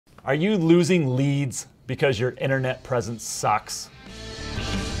Are you losing leads because your internet presence sucks?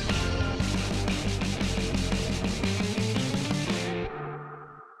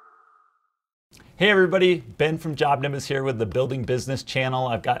 Hey everybody, Ben from JobNimbus here with the Building Business channel.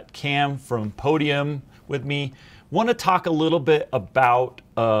 I've got Cam from Podium with me. Want to talk a little bit about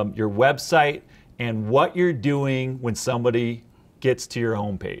your website and what you're doing when somebody gets to your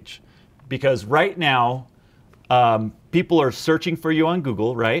homepage. Because right now, people are searching for you on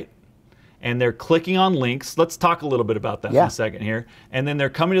Google, right? And they're clicking on links. Let's talk a little bit about that in a second here. And then they're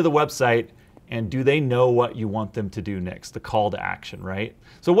coming to the website, and do they know what you want them to do next? The call to action, right?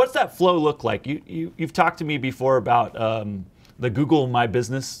 So what's that flow look like? You've talked to me before about the Google My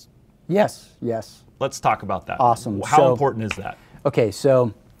Business. Yes, yes. Let's talk about that. Awesome. How important is that? Okay,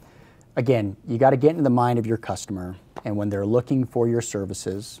 so again, you got to get into the mind of your customer, and when they're looking for your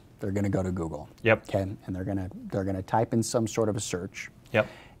services, they're going to go to Google. Yep. Okay, and they're going to type in some sort of a search. Yep.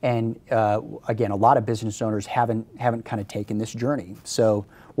 And again, a lot of business owners haven't kind of taken this journey. So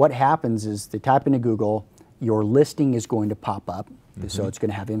what happens is they type into Google, your listing is going to pop up. So it's going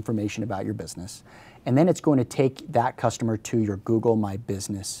to have information about your business. And then it's going to take that customer to your Google My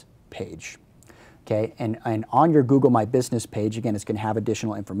Business page. Okay, and on your Google My Business page, again, it's going to have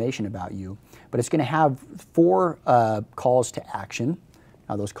additional information about you, but it's going to have 4 calls to action.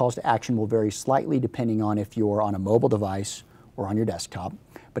 Now those calls to action will vary slightly depending on if you're on a mobile device or on your desktop,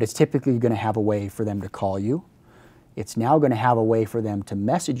 but it's typically going to have a way for them to call you. It's now going to have a way for them to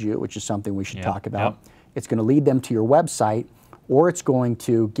message you, which is something we should talk about. It's going to lead them to your website, or it's going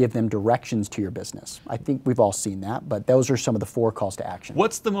to give them directions to your business. I think we've all seen that, but those are some of the 4 calls to action.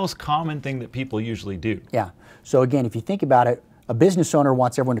 What's the most common thing that people usually do? Yeah, so again, if you think about it, a business owner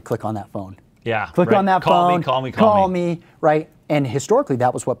wants everyone to click on that phone. Yeah, click on that phone, call me, right? And historically,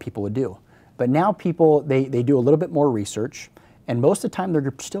 that was what people would do. But now people, they do a little bit more research, and most of the time,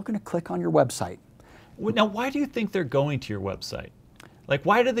 they're still going to click on your website. Now, why do you think they're going to your website? Like,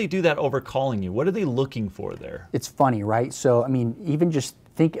 why do they do that over calling you? What are they looking for there? It's funny, right? So, I mean, even just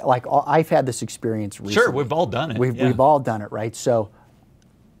think, like, I've had this experience recently. Sure, we've all done it. We've all done it, right? So,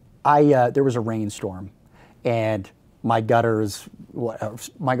 there was a rainstorm, and my gutters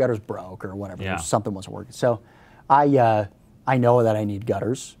broke or whatever. Something wasn't working. So, I know that I need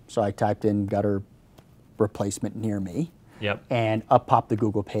gutters, so I typed in gutter replacement near me. Yep. And up popped the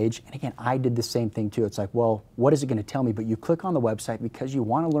Google page. And again, I did the same thing too. It's like, well, what is it going to tell me? But you click on the website because you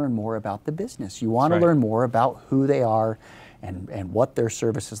want to learn more about the business. You want to learn more about who they are and what their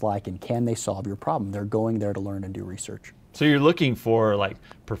service is like, and can they solve your problem. They're going there to learn and do research. So you're looking for like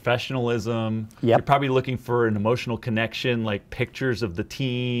professionalism. You're probably looking for an emotional connection, like pictures of the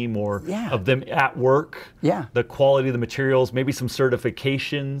team or of them at work. The quality of the materials, maybe some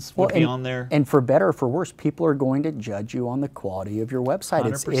certifications would be on there. And for better or for worse, people are going to judge you on the quality of your website.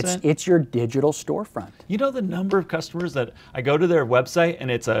 100%. It's your digital storefront. You know the number of customers that I go to their website and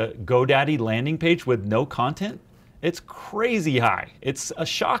it's a GoDaddy landing page with no content? It's crazy high. It's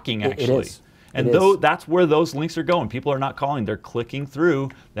shocking, actually. It is. And that's where those links are going. People are not calling. They're clicking through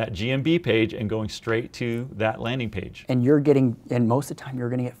that GMB page and going straight to that landing page. And most of the time, you're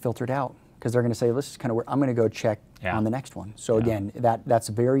going to get filtered out because they're going to say, this is kind of where I'm going to go check on the next one. So again, that's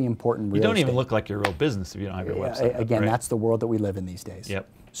very important. You don't even look like you're a real business if you don't have your website. Again, that's the world that we live in these days.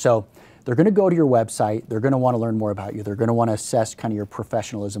 So they're going to go to your website. They're going to want to learn more about you. They're going to want to assess kind of your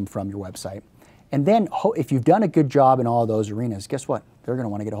professionalism from your website. And then if you've done a good job in all of those arenas, guess what? They're going to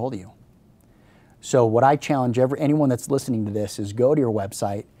want to get a hold of you. So what I challenge anyone that's listening to this is go to your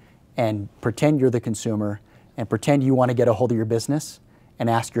website and pretend you're the consumer and pretend you want to get a hold of your business and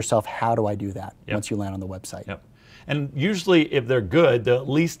ask yourself, how do I do that once you land on the website? And usually if they're good, they'll at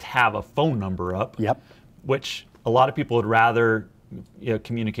least have a phone number up, which a lot of people would rather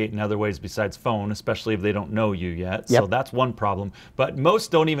communicate in other ways besides phone, especially if they don't know you yet. So that's one problem. But most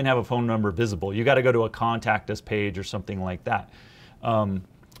don't even have a phone number visible. You got to go to a contact us page or something like that.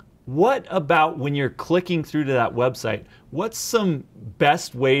 What about when you're clicking through to that website, what's some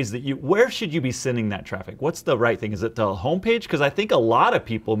best ways that where should you be sending that traffic? What's the right thing? Is it the homepage? Because I think a lot of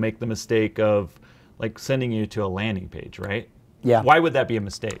people make the mistake of like sending you to a landing page, right? Why would that be a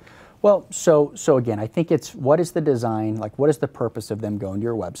mistake? Well, so again, I think it's what is the design, like what is the purpose of them going to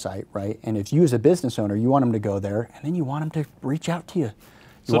your website, right? And if you as a business owner, you want them to go there and then you want them to reach out to you.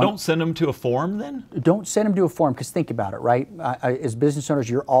 So don't send them to a form then? Don't send them to a form because think about it, right? As business owners,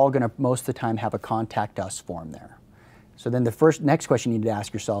 you're all going to most of the time have a contact us form there. So then the next question you need to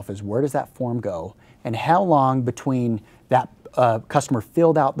ask yourself is where does that form go? And how long between that customer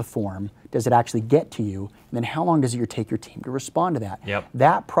filled out the form does it actually get to you? And then how long does it take your team to respond to that?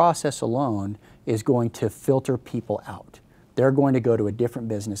 That process alone is going to filter people out. they're going to go to a different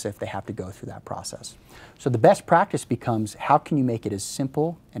business if they have to go through that process. So the best practice becomes, how can you make it as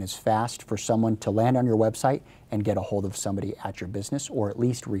simple and as fast for someone to land on your website and get a hold of somebody at your business, or at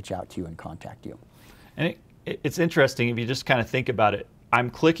least reach out to you and contact you? And it's interesting if you just kind of think about it. I'm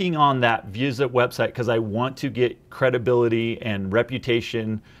clicking on that visit website because I want to get credibility and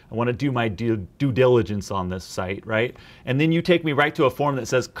reputation. I want to do my due diligence on this site, right? And then you take me right to a form that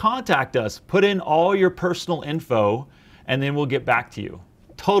says, contact us, put in all your personal info, and then we'll get back to you.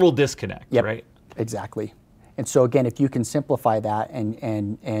 Total disconnect, Yep, right? Exactly. And so again, if you can simplify that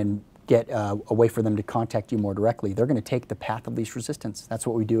and get a way for them to contact you more directly, they're going to take the path of least resistance. That's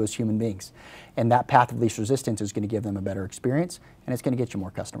what we do as human beings. And that path of least resistance is going to give them a better experience, and it's going to get you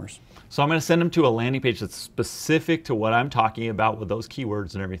more customers. So I'm going to send them to a landing page that's specific to what I'm talking about with those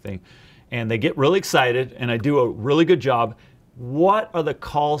keywords and everything. And they get really excited, and I do a really good job. What are the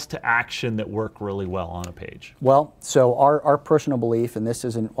calls to action that work really well on a page? Well, so our personal belief, and this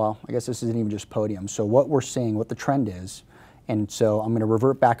isn't, well, I guess this isn't even just Podium. So what we're seeing, what the trend is, and so I'm going to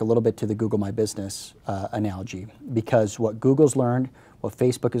revert back a little bit to the Google My Business analogy, because what Google's learned, what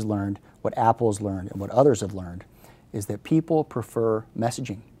Facebook has learned, what Apple's learned, and what others have learned is that people prefer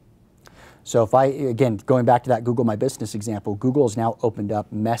messaging. So if again, going back to that Google My Business example, Google has now opened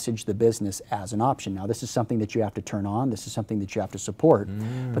up Message the Business as an option. Now this is something that you have to turn on, this is something that you have to support,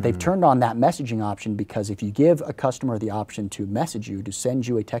 but they've turned on that messaging option because if you give a customer the option to message you, to send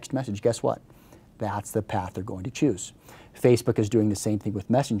you a text message, guess what? That's the path they're going to choose. Facebook is doing the same thing with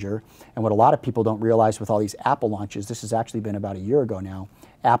Messenger, and what a lot of people don't realize with all these Apple launches, this has actually been about a year ago now,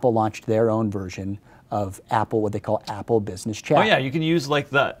 Apple launched their own version of Apple, what they call Apple Business Chat. Oh yeah, you can use like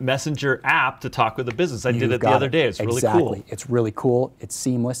the Messenger app to talk with the business. I did it the other day. It's really cool. It's really cool, it's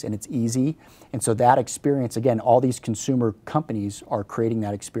seamless, and it's easy. And so that experience, again, all these consumer companies are creating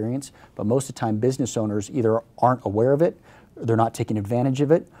that experience, but most of the time business owners either aren't aware of it, they're not taking advantage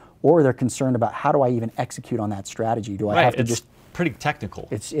of it, or they're concerned about how do I even execute on that strategy? Do I have to just... pretty technical.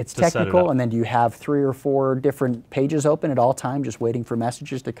 It's technical, and then do you have 3 or 4 different pages open at all times just waiting for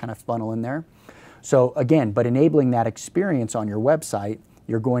messages to kind of funnel in there? So again, but enabling that experience on your website,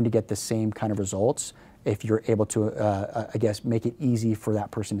 you're going to get the same kind of results if you're able to, I guess, make it easy for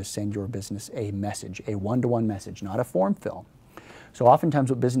that person to send your business a message, a one-to-one message, not a form fill. So oftentimes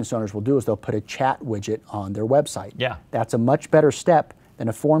what business owners will do is they'll put a chat widget on their website. Yeah. That's a much better step than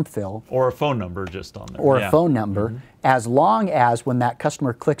a form fill. Or a phone number just on there. Or a phone number, as long as when that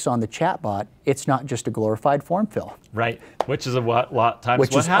customer clicks on the chatbot, it's not just a glorified form fill. Right, which is a lot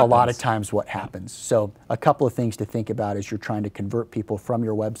of times what happens. So a couple of things to think about as you're trying to convert people from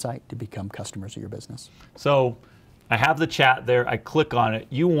your website to become customers of your business. So I have the chat there, I click on it.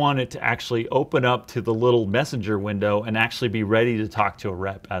 You want it to actually open up to the little messenger window and actually be ready to talk to a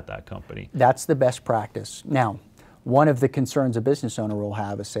rep at that company. That's the best practice. Now, one of the concerns a business owner will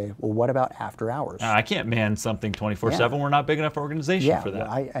have is say, well, what about after hours? I can't man something 24/7. We're not big enough organization for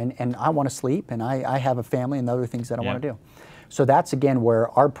that. And I want to sleep, and I have a family and other things that I want to do. So that's, again, where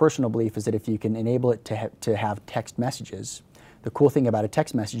our personal belief is that if you can enable it to have text messages, the cool thing about a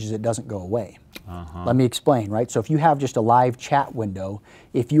text message is it doesn't go away. Let me explain, right? So if you have just a live chat window,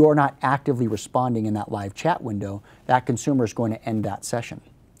 if you are not actively responding in that live chat window, that consumer is going to end that session.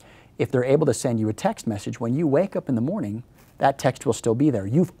 If they're able to send you a text message, when you wake up in the morning, that text will still be there.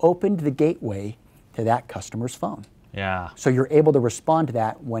 You've opened the gateway to that customer's phone. Yeah. So you're able to respond to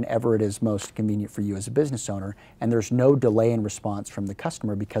that whenever it is most convenient for you as a business owner, and there's no delay in response from the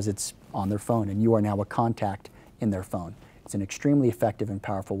customer because it's on their phone, and you are now a contact in their phone. It's an extremely effective and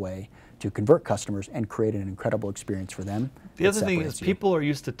powerful way to convert customers and create an incredible experience for them. The other thing is people are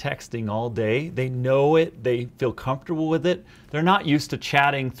used to texting all day. They know it. They feel comfortable with it. They're not used to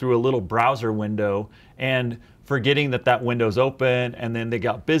chatting through a little browser window and forgetting that that window's open, and then they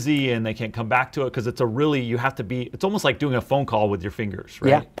got busy and they can't come back to it because it's you have to be, it's almost like doing a phone call with your fingers, right?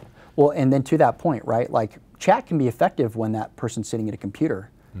 Yeah. Well, and then to that point, right, like chat can be effective when that person's sitting at a computer,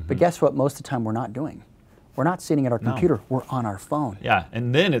 but guess what most of the time we're not doing? We're not sitting at our computer, we're on our phone. Yeah,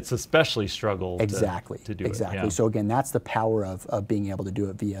 and then it's especially struggle to do it. Yeah. So again, that's the power of being able to do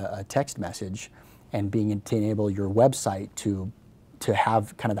it via a text message and to enable your website to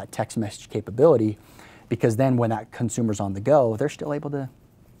have kind of that text message capability, because then when that consumer's on the go, they're still able to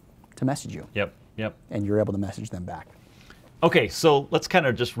message you. Yep. And you're able to message them back. Okay, so let's kind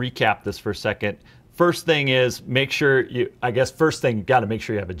of just recap this for a second. First thing is make sure you got to make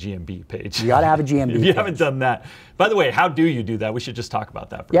sure you have a GMB page. You got to have a GMB If you haven't done that. By the way, how do you do that? We should just talk about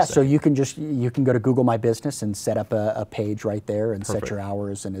that for a second. So you can go to Google My Business and set up a page right there and set your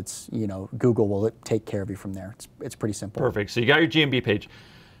hours, and it's, Google will take care of you from there. It's pretty simple. Perfect. So you got your GMB page.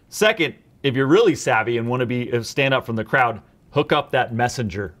 Second, if you're really savvy and want to be stand out from the crowd, hook up that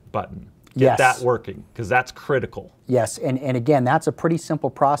messenger button. Get Yes. that working, because that's critical. Yes, and again, that's a pretty simple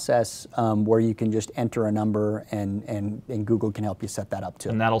process where you can just enter a number and Google can help you set that up too.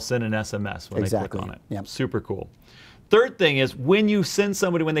 And that'll send an SMS when they click on it. Yep. Super cool. Third thing is, when you send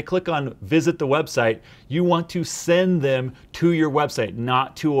somebody, when they click on visit the website, you want to send them to your website,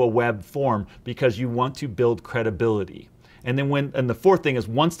 not to a web form, because you want to build credibility. And then and the fourth thing is,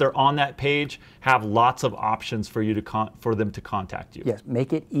 once they're on that page, have lots of options for you for them to contact you. Yes,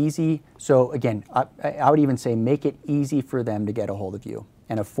 make it easy. So again, I would even say make it easy for them to get a hold of you.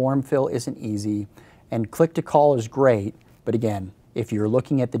 And a form fill isn't easy, and click to call is great, but again, if you're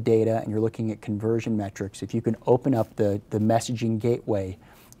looking at the data and you're looking at conversion metrics, if you can open up the messaging gateway,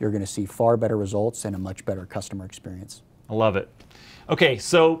 you're going to see far better results and a much better customer experience. I love it. Okay,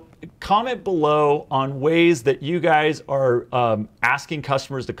 so comment below on ways that you guys are asking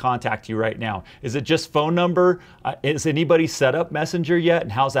customers to contact you right now. Is it just phone number? Is anybody set up Messenger yet,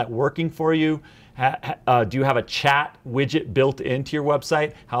 and how's that working for you? Do you have a chat widget built into your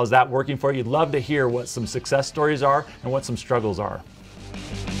website? How's that working for you? I'd love to hear what some success stories are and what some struggles are.